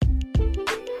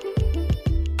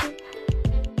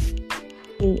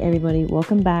everybody.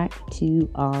 Welcome back to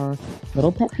our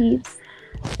little pet peeves.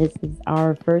 This is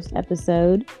our first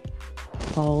episode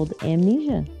called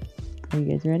Amnesia. Are you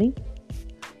guys ready?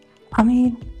 I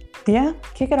mean, yeah,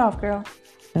 kick it off, girl.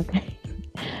 Okay.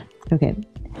 Okay.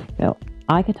 So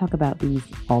I could talk about these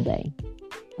all day,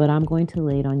 but I'm going to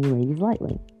lay it on you ladies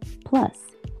lightly. Plus,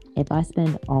 if I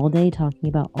spend all day talking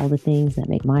about all the things that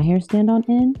make my hair stand on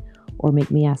end, or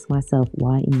make me ask myself,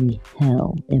 why in the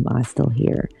hell am I still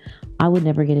here? I would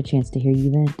never get a chance to hear you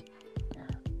vent.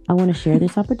 I want to share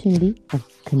this opportunity of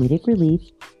comedic relief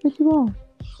with you all.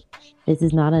 This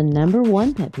is not a number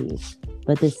one pet peeve,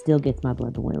 but this still gets my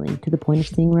blood boiling to the point of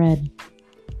seeing red.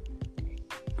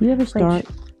 You ever start...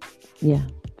 Yeah,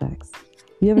 facts.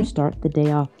 You ever start the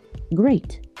day off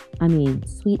great? I mean,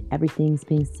 sweet, everything's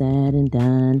being said and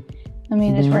done. I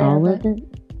mean, it's rare, but...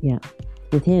 Yeah,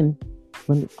 with him...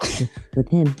 with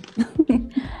him.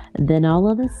 Then all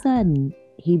of a sudden,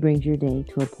 he brings your day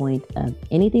to a point of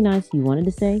anything nice you wanted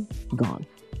to say, gone.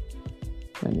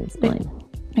 Let me explain.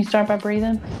 You start by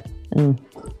breathing?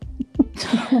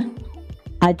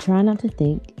 I try not to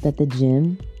think that the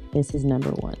gym is his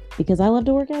number one, because I love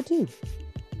to work out too.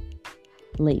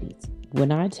 Ladies,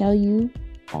 when I tell you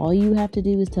all you have to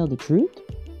do is tell the truth,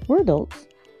 we're adults.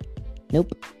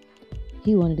 Nope.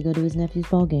 He wanted to go to his nephew's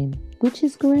ball game, which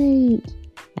is great.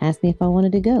 Asked me if I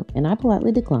wanted to go, and I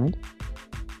politely declined.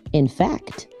 In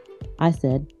fact, I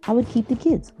said I would keep the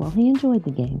kids while he enjoyed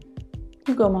the game.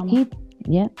 You go, mama.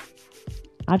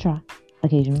 I try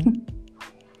occasionally.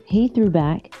 He threw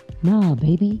back, nah,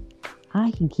 baby,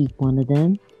 I can keep one of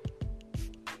them.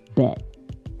 Bet.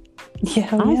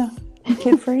 Yeah.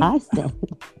 Kid free. I said,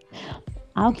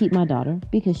 I'll keep my daughter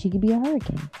because she could be a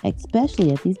hurricane,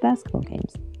 especially at these basketball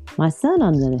games. My son,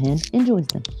 on the other hand, enjoys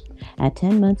them. At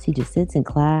 10 months, he just sits and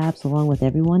claps along with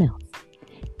everyone else.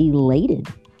 Elated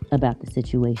about the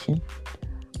situation,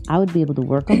 I would be able to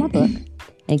work on my book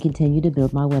and continue to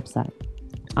build my website.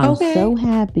 I'm so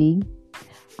happy.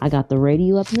 I got the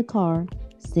radio up in the car,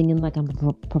 singing like I'm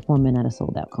performing at a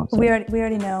sold-out concert. We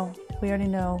already know.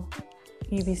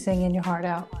 You be singing your heart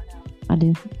out. I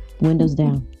do. Windows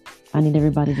down. I need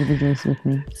everybody to rejoice with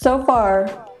me. So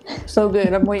far, so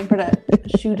good. I'm waiting for that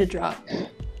shoe to drop.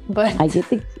 But I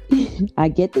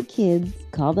get the kids,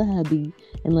 call the hubby,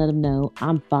 and let them know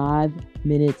I'm 5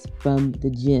 minutes from the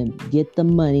gym. Get the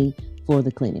money for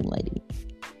the cleaning lady.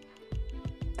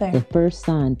 There. The first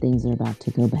sign things are about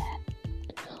to go bad.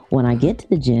 When I get to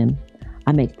the gym,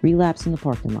 I make 3 laps in the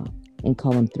parking lot and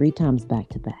call him 3 times back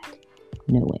to back.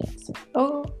 No answer.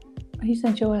 Oh, he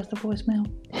sent your ass the voicemail.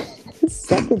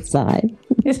 Second sign.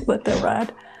 Just let that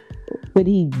ride. When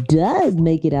he does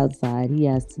make it outside, he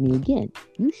asks me again,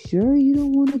 you sure you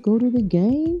don't want to go to the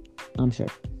game? I'm sure.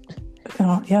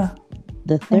 Oh, yeah.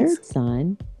 The third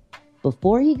sign,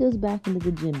 before he goes back into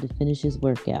the gym to finish his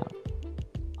workout,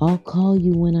 I'll call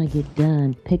you when I get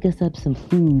done, pick us up some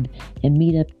food, and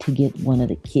meet up to get one of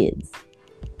the kids.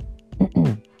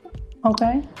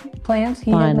 Okay. Plans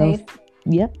he had made.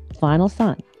 Yep. Final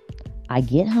sign. I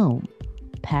get home,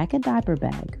 pack a diaper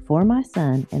bag for my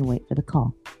son, and wait for the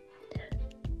call.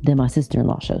 Then my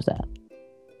sister-in-law shows up,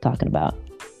 talking about,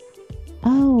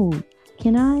 oh,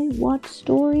 can I watch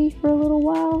Story for a little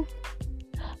while?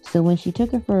 So when she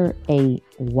took her for a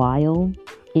while,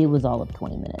 it was all of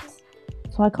 20 minutes.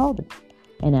 So I called him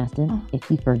and asked him if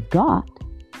he forgot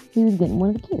he was getting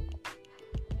one of the kids.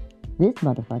 This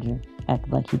motherfucker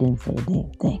acted like he didn't say a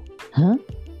damn thing. Huh?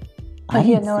 Like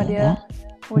he had no idea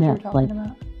what you were talking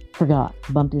about? Forgot.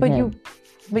 Bumped his head.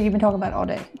 But you've been talking about it all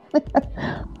day.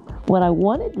 What I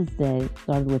wanted to say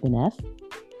started with an F,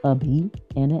 a B,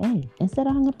 and an A. Instead,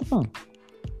 I hung up the phone.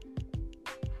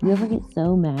 You ever get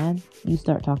so mad you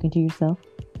start talking to yourself?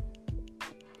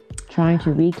 Trying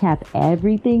to recap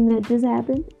everything that just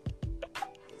happened?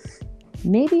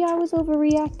 Maybe I was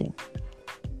overreacting.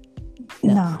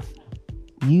 No.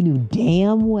 You knew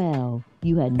damn well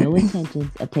you had no intentions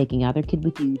of taking either kid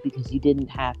with you because you didn't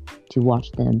have to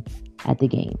watch them at the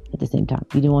game at the same time.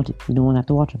 You didn't want to. You don't want to have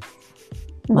to watch them.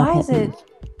 Why is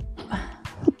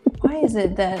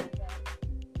it that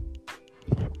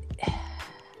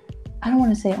I don't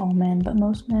want to say all men, but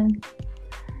most men,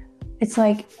 it's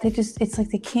like they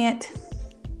can't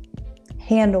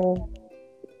handle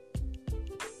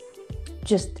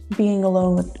just being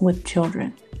alone with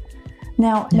children.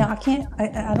 Now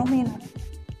I don't mean,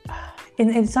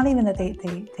 and it's not even that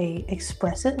they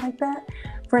express it like that.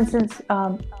 For instance,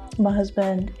 my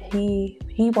husband, he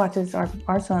watches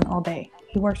our son all day.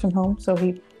 He works from home, so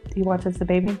he watches the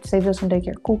baby, saves us from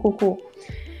daycare. Cool.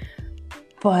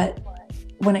 But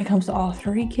when it comes to all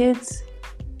 3 kids,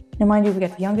 and mind you, we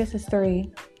got the youngest is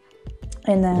 3,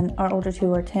 And then our older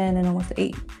two are 10 and almost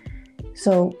 8.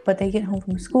 So, but they get home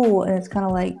from school and it's kind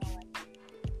of like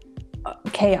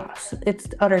chaos. It's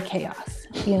utter chaos,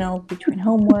 between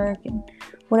homework and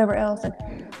whatever else. And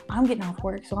I'm getting off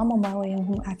work, so I'm on my way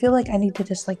home. I feel like I need to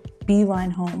just like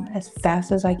beeline home as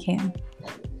fast as I can,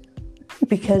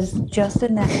 because just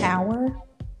in that hour,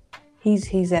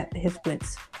 he's at his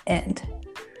wit's end.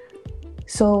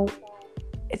 So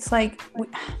it's like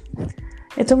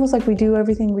it's almost like we do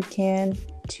everything we can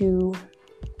to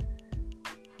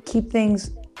keep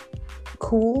things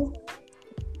cool,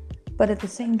 but at the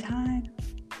same time,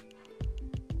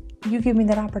 you give me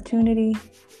that opportunity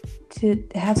to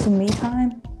have some me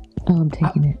time. Oh, I'm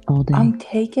taking it all day. I'm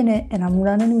taking it and I'm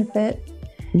running with it.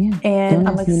 Yeah. And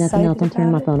don't ask me nothing else. I'm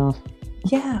turning my phone off.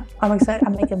 Yeah, I'm excited.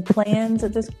 I'm making plans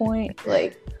at this point.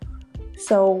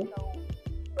 So,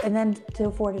 and then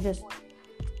for it to just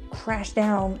crash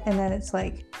down, and then it's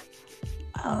like,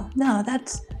 oh no,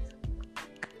 that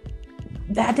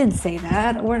didn't say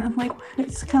that. Or I'm like,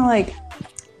 it's kind of like,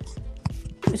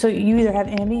 so you either have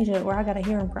amnesia or I got a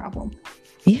hearing problem.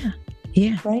 Yeah.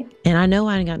 Right? And I know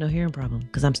I ain't got no hearing problem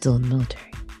because I'm still in the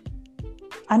military.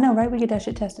 I know, right? We get that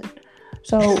shit tested.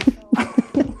 So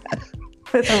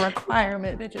it's a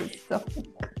requirement, bitches. So.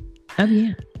 Oh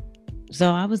yeah.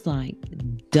 So I was like,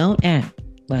 don't act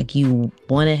like you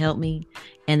want to help me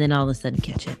and then all of a sudden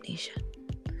catch amnesia.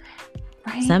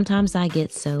 Right. Sometimes I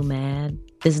get so mad.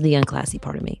 This is the unclassy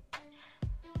part of me,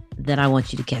 that I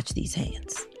want you to catch these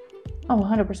hands. Oh,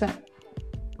 100%.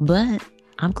 But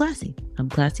I'm classy. I'm a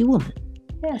classy woman.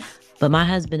 Yes. But my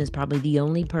husband is probably the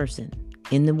only person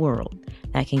in the world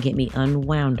that can get me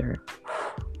unwound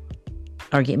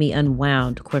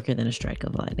quicker than a strike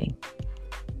of lightning.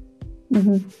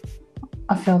 Mm-hmm.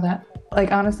 I feel that.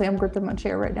 Like, honestly, I'm gripping my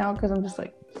chair right now because I'm just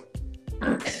like,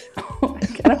 I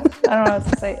don't know how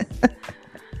to say it.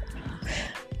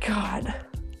 God,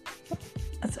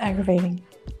 that's aggravating.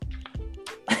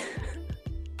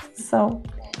 So,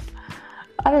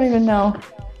 I don't even know.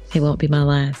 It won't be my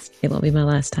last. It won't be my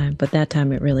last time. But that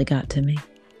time it really got to me.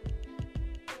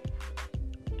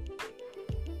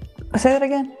 Say that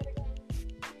again.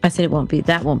 I said that won't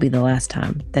be the last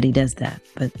time that he does that.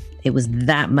 But it was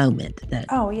that moment that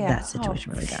that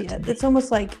situation really got to me. It's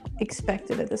almost like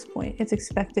expected at this point. It's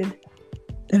expected.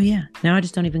 Oh yeah. Now I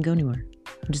just don't even go anywhere.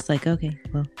 I'm just like, okay,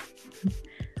 well,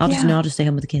 I'll just stay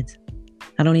home with the kids.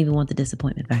 I don't even want the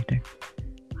disappointment factor.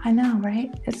 I know,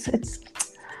 right? It's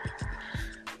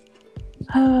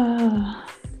what are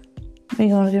you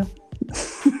gonna do?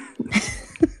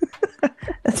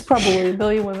 That's probably a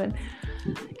billion women.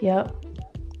 Yep.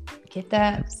 Get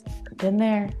that. Been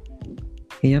there.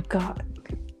 Yep. God.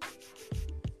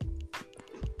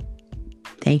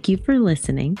 Thank you for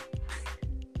listening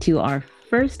to our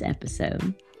first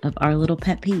episode of our little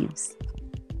pet peeves.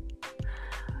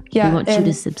 Yeah. We want you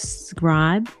to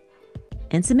subscribe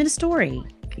and submit a story.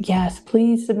 Yes,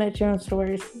 please submit your own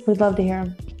stories. We'd love to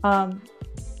hear them.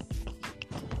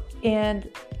 And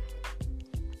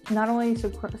not only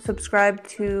subscribe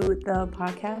to the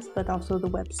podcast, but also the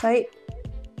website.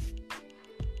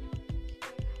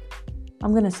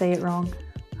 I'm going to say it wrong.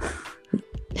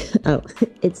 Oh,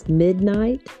 it's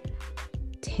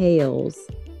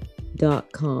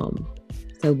midnighttales.com.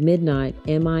 So midnight,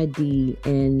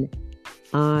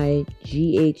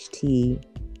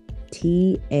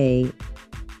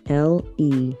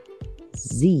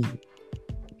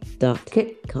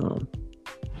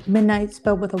 Midnight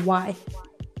spelled with a Y.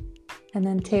 And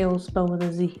then tales spelled with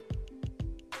a Z.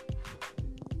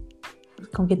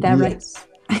 Gonna get that right.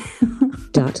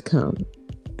 .com.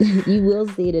 You will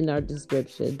see it in our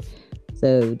description.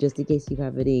 So just in case you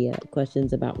have any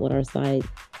questions about where our site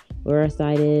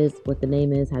is, what the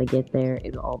name is, how to get there,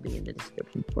 it'll all be in the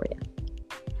description for you.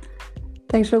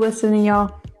 Thanks for listening,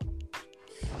 y'all.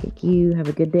 Thank you. Have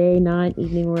a good day, night,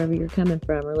 evening, wherever you're coming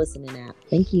from or listening at.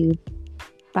 Thank you.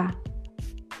 Bye.